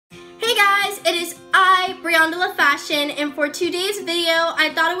Briandala Fashion, and for today's video,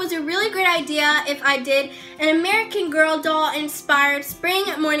 I thought it was a really great idea if I did an American Girl doll inspired spring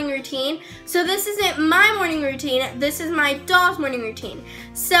morning routine. So this isn't my morning routine, this is my doll's morning routine.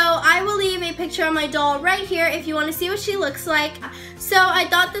 So I will leave a picture of my doll right here if you want to see what she looks like. So I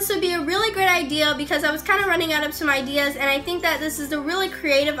thought this would be a really great idea because I was kind of running out of some ideas, and I think that this is a really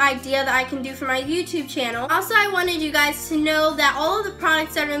creative idea that I can do for my YouTube channel. Also, I wanted you guys to know that all of the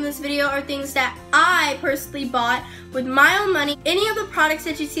products that are in this video are things that I personally bought with my own money. Any of the products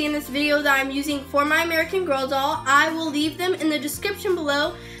that you see in this video that I'm using for my American Girl doll, I will leave them in the description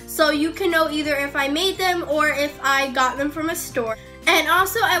below so you can know either if I made them or if I got them from a store. And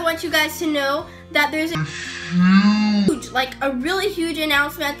also, I want you guys to know that there's a really huge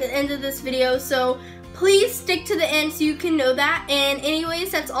announcement at the end of this video, so please stick to the end so you can know that. And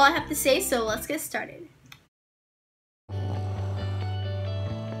anyways, that's all I have to say, so let's get started.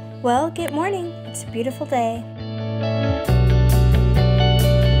 Well, good morning. It's a beautiful day.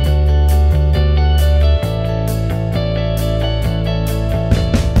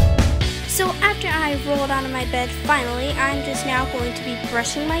 So after I rolled out of my bed finally, I'm just now going to be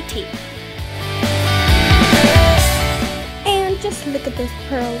brushing my teeth. And just look at those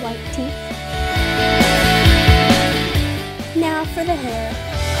pearl white teeth. Now for the hair.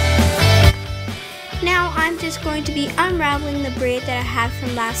 Now I'm just going to be unraveling the braid that I had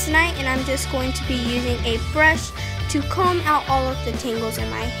from last night, and I'm just going to be using a brush to comb out all of the tangles in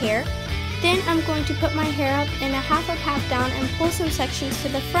my hair. Then I'm going to put my hair up in a half up, half down and pull some sections to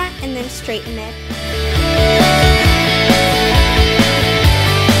the front and then straighten it.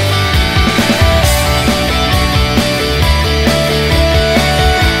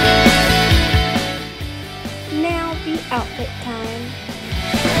 Now the outfit time.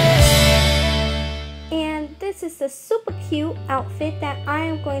 And this is the super cute outfit that I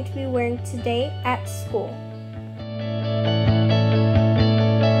am going to be wearing today at school.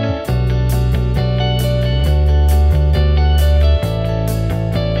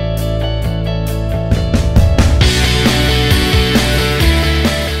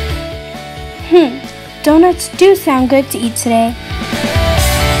 Donuts do sound good to eat today.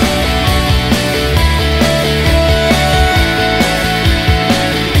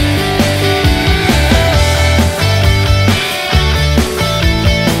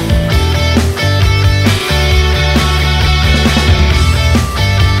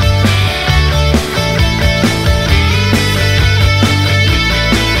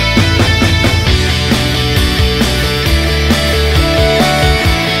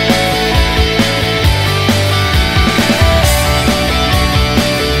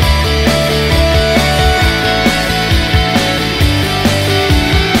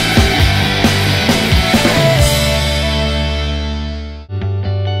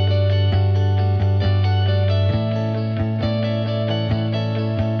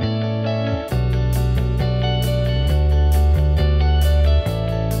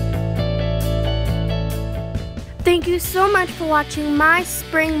 Thank you so much for watching my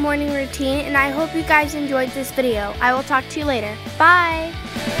spring morning routine, and I hope you guys enjoyed this video. I will talk to you later. Bye!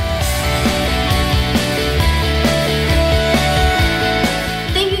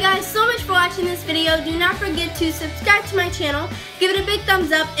 Thank you guys so much for watching this video. Do not forget to subscribe to my channel, give it a big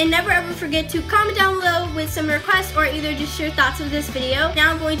thumbs up, and never ever forget to comment down below with some requests or either just your thoughts of this video.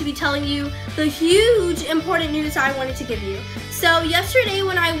 Now I'm going to be telling you the huge important news I wanted to give you. So yesterday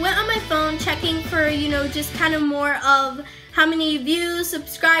when I went on my phone checking for, just kind of more of how many views,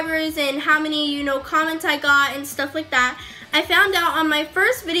 subscribers, and how many, comments I got and stuff like that, I found out on my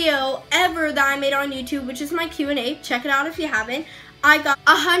first video ever that I made on YouTube, which is my Q&A, check it out if you haven't, I got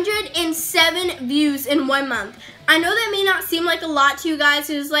 107 views in 1 month. I know that may not seem like a lot to you guys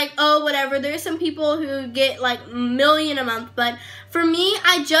who's like, oh, whatever, there's some people who get like a million a month, but for me,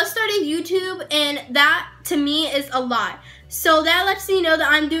 I just started YouTube, and that to me is a lot. So that lets me know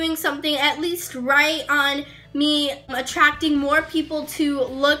that I'm doing something at least right on me attracting more people to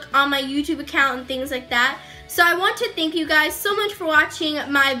look on my YouTube account and things like that. So I want to thank you guys so much for watching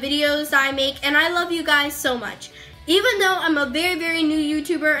my videos that I make, and I love you guys so much. Even though I'm a very, very new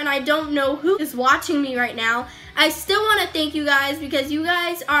YouTuber and I don't know who is watching me right now, I still want to thank you guys because you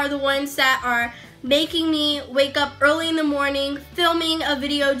guys are the ones that are making me wake up early in the morning, filming a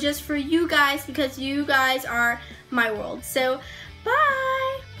video just for you guys because you guys are my world. So,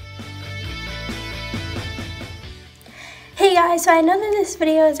 bye! Hey guys, so I know that this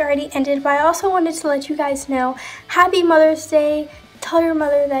video has already ended, but I also wanted to let you guys know, Happy Mother's Day. Tell your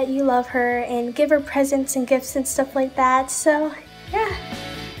mother that you love her and give her presents and gifts and stuff like that. So, yeah.